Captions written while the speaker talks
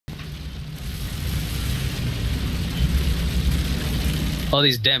All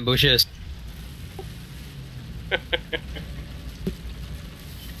these damn bushes.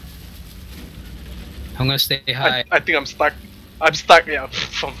 I'm gonna stay high. I think I'm stuck. I'm stuck, yeah,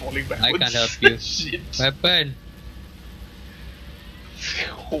 from falling backwards. I can't help you. Shit. Weapon.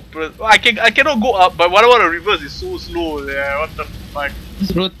 Hopeless. I cannot go up, but what I want to reverse is so slow. Yeah, what the fuck?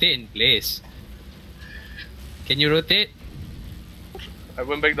 Just rotate in place. Can you rotate? I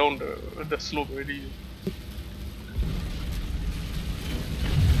went back down the slope already.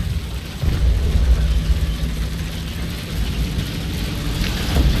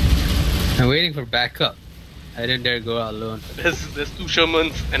 I'm waiting for backup. I didn't dare go out alone. There's two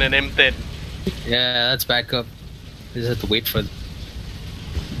Shermans and an M10. Yeah, that's backup. I just have to wait for them.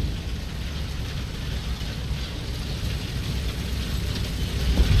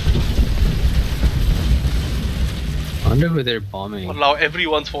 I wonder who they're bombing. Allow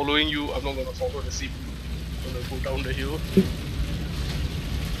everyone's following you. I'm not gonna follow the same. I'm gonna go down the hill.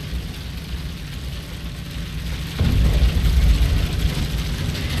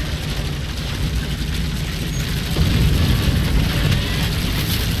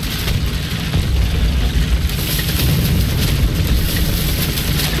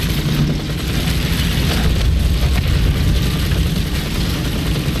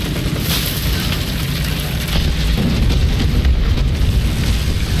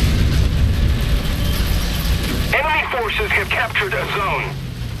 Have captured a zone.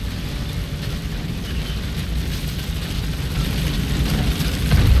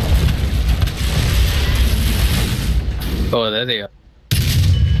 Oh, there they are.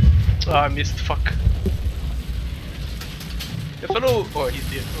 Ah, I missed. Fuck. The fellow. Oh, he's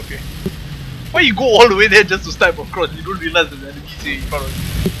dead. Okay. Why you go all the way there just to snipe across? You don't realize there's enemies here in front of you.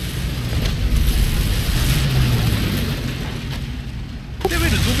 Is there a way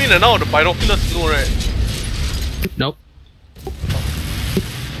to zoom in and out of the binoculars? No, right? Nope.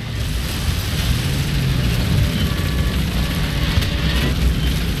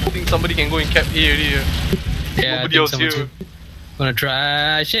 I think somebody can go in cap A already here. Yeah, nobody else here. Gonna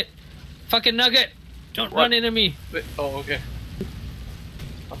try. Shit! Fucking nugget! Don't run into me! Wait, oh, okay.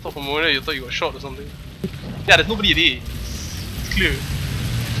 I thought for a moment you thought you got shot or something. Yeah, there's nobody at A. It's clear.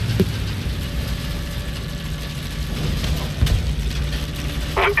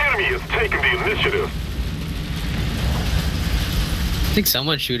 The enemy has taken the initiative. I think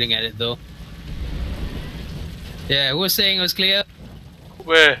someone's shooting at it though. Yeah, who was saying it was clear?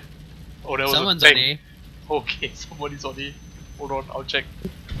 Where? Oh, there was Someone's a on tank. A. Okay, somebody's on A. Hold on, I'll check.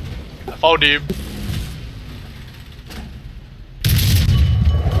 I found him.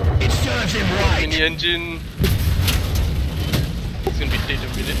 It serves him right. In the engine. It's gonna be dead in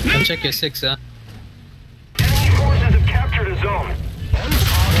a minute. I'll check your 6, huh? Enemy forces have captured a zone. On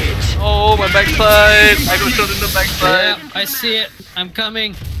target. Oh, my backside! I got shot in the backside. Yeah, I see it. I'm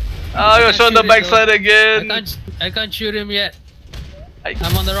coming. Oh, I got shot in the shoot it, backside though. again. I can't shoot him yet. I-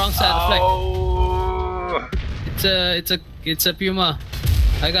 I'm on the wrong side of the flag. Oh. It's a Puma.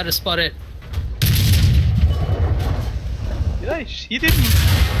 I gotta spot it. Did I hit him?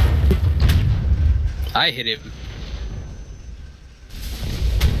 I hit him.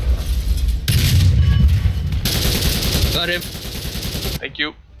 Got him. Thank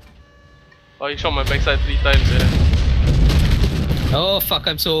you. Oh, he shot my backside 3 times, yeah. Oh fuck,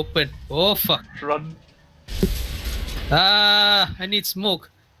 I'm so open. Oh fuck. Run. Ah, I need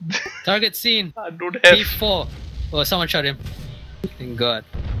smoke. Target seen. I don't have. P4. Oh, someone shot him. Thank God.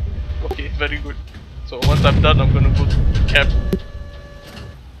 Okay, very good. So once I'm done, I'm gonna go to cap.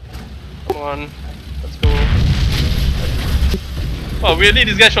 Come on, let's go. Oh, weirdly,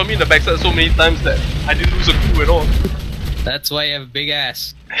 this guy shot me in the backside so many times that I didn't lose a clue at all. That's why you have a big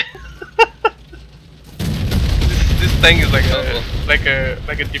ass. This tank is like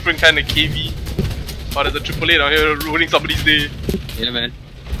a different kind of KV. Oh, there's a AAA down here ruining somebody's day. Yeah, man.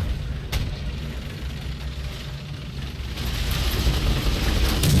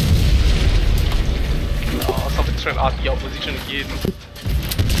 Oh, somebody's trying to RT out position again.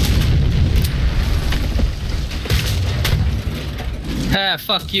 Ah,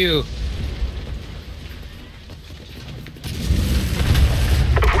 fuck you.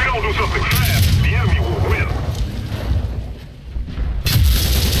 If we don't do something fast, the enemy will win.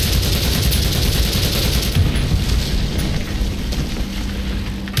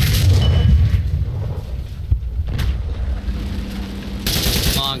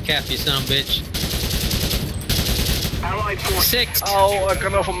 Come on, Cap, you son of a bitch. Allied force. 6. Oh, I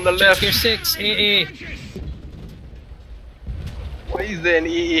come out from the Check left. your 6. AA. Why is there an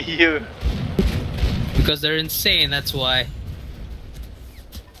AA here? Because they're insane, that's why.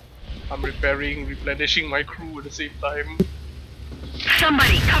 I'm repairing, replenishing my crew at the same time.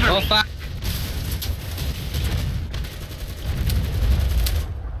 Somebody cover Oh me. fuck!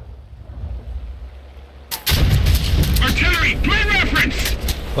 Artillery, play reference!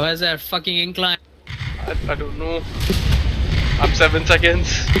 Where's that fucking incline? I don't know. I'm 7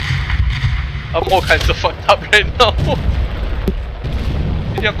 seconds. I'm all kinds of fucked up right now.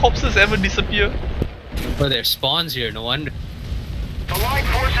 Did your corpses ever disappear? Oh, there's spawns here, no wonder. Allied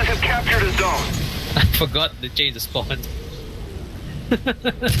forces have captured a zone. I forgot to change the spawns.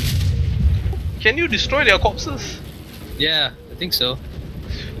 Can you destroy their corpses? Yeah, I think so.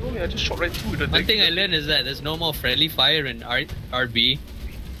 Oh yeah, I just shot right through the One thing I learned is that there's no more friendly fire in RB.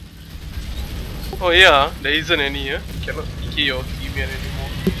 Oh yeah, there isn't any, yeah? You cannot PK your teammate anymore.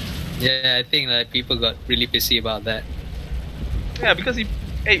 Yeah, I think that people got really pissy about that. Yeah, because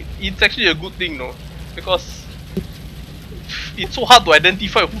it's actually a good thing, no? Because it's so hard to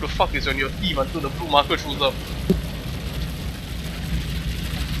identify who the fuck is on your team until the blue marker shows up.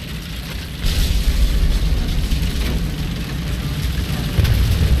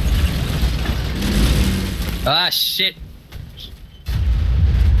 Ah shit!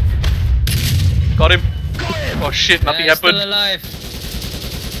 Got him! Oh shit, nothing Yeah, he's happened. still alive.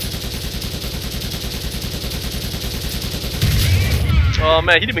 Oh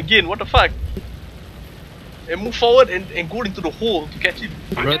man, hit him again, what the fuck? And move forward and go into the hole to catch him.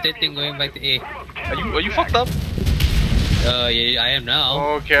 Rotating, going back to A. Are you fucked up? Yeah, I am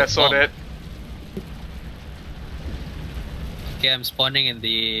now. Okay, I saw that. Okay, I'm spawning in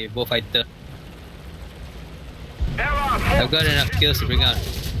the bullfighter. Allied I've got enough kills to bring out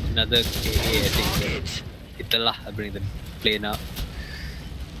another AA, I think. So. Itulah, I'll bring the plane out.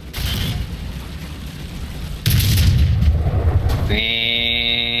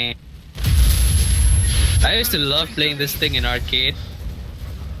 I used to love playing this thing in arcade.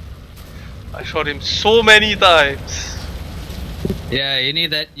 I shot him so many times. Yeah, you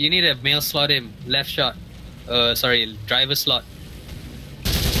need that. You need a mail slot him. Left shot. Sorry, driver slot.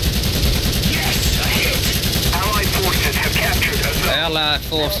 Allied forces have captured a zone. Allied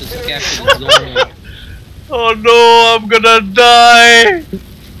forces captured the zone. Oh no, I'm gonna die.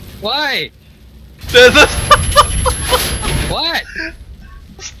 Why? There's a What?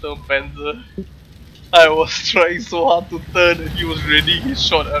 Sturmpanzer. I was trying so hard to turn and he was ready, he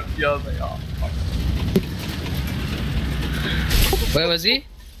shot at me, I was like, ah, fuck. Where was he?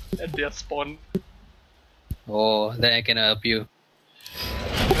 At their spawn. Oh, then I can help you.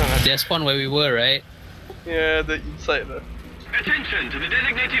 Their spawn where we were, right? Yeah, the inside. Attention to the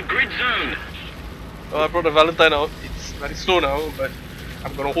designated grid zone. Oh, I brought the Valentine out. It's very slow now, but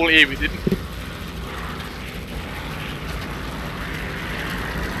I'm gonna hold A with it.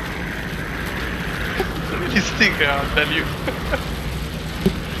 This thing, I'll tell you.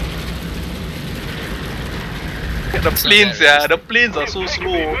 The planes, yeah, the planes are so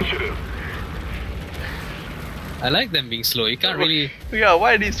slow. Initiative. I like them being slow. You can't really. Yeah,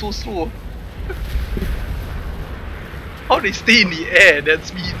 why are they so slow? How they stay in the air at that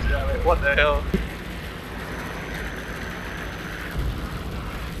speed? Yeah, like, what the hell?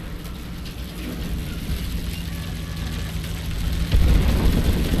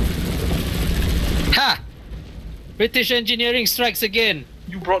 Ha! British engineering strikes again.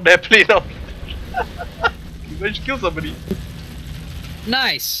 You brought that plane out. You managed to kill somebody.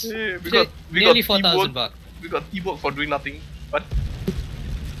 Nice. Yeah, Nearly 4,000 bucks. We got teamwork for doing nothing. What?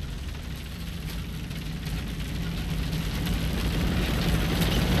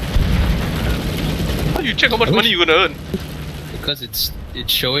 How do you check how much money you're gonna earn? Because it's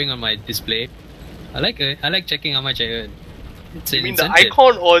showing on my display. I like checking how much I earn. It's You an mean the incentive.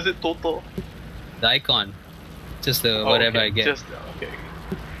 icon or is it total? The icon. Just the Oh, whatever okay. I get. Just okay.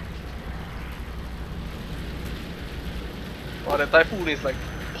 Oh, the typhoon is like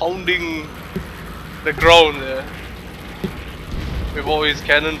pounding the ground there. With all his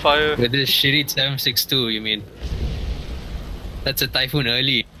cannon fire. With this shitty 762, you mean? That's a typhoon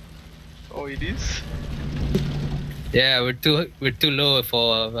early. Oh, it is? Yeah, we're too low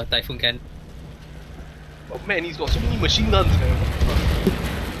for a typhoon cannon. Oh man, he's got so many machine guns, man.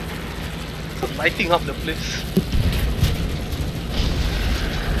 Just lighting up the place.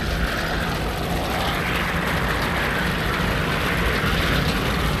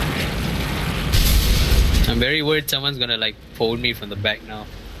 I'm very worried someone's gonna like fold me from the back now.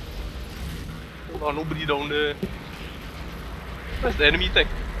 Oh, nobody down there. Where's the enemy tank?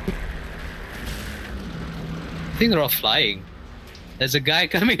 I think they're all flying. There's a guy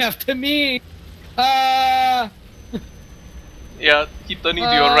coming after me! Ah! Yeah, keep turning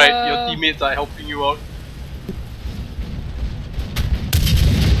to your right. Your teammates are helping you out.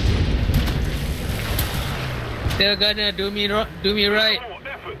 They're gonna do me right.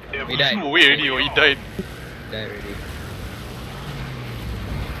 Yeah, He he died. flew away already or he died. Died already.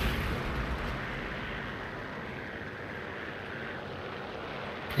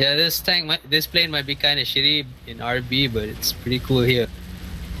 Yeah, this plane might be kind of shitty in RB, but it's pretty cool here.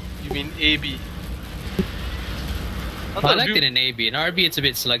 You mean AB? I like it in AB. In RB, it's a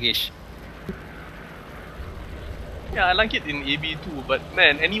bit sluggish. Yeah, I like it in AB too, but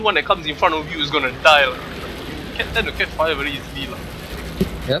man, anyone that comes in front of you is gonna die. Like. You can tend to catch fire very easily. Like.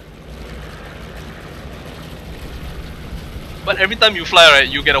 Yep. But every time you fly, right,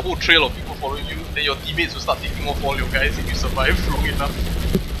 you get a whole trail of people following you, then your teammates will start taking off all your guys if you survive long enough.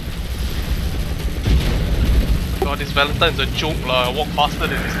 God, this Valentine's a joke lah, I walk faster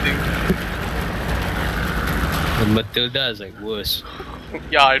than this thing. The Matilda is like worse.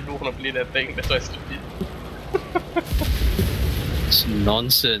 Yeah, I don't wanna play that thing, that's why I skipped it. It's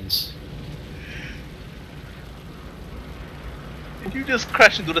nonsense. Did you just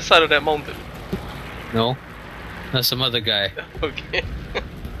crash into the side of that mountain? No? That's some other guy. Okay.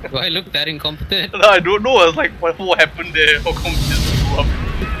 Do I look that incompetent? No, I don't know, I was like, what happened there? How come this blew up?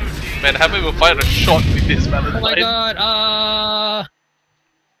 Man, I haven't even fired a shot with this Valentine. Oh my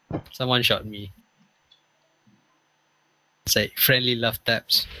god, someone shot me. It's like friendly love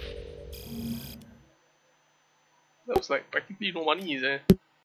taps. That was like practically no money, is there?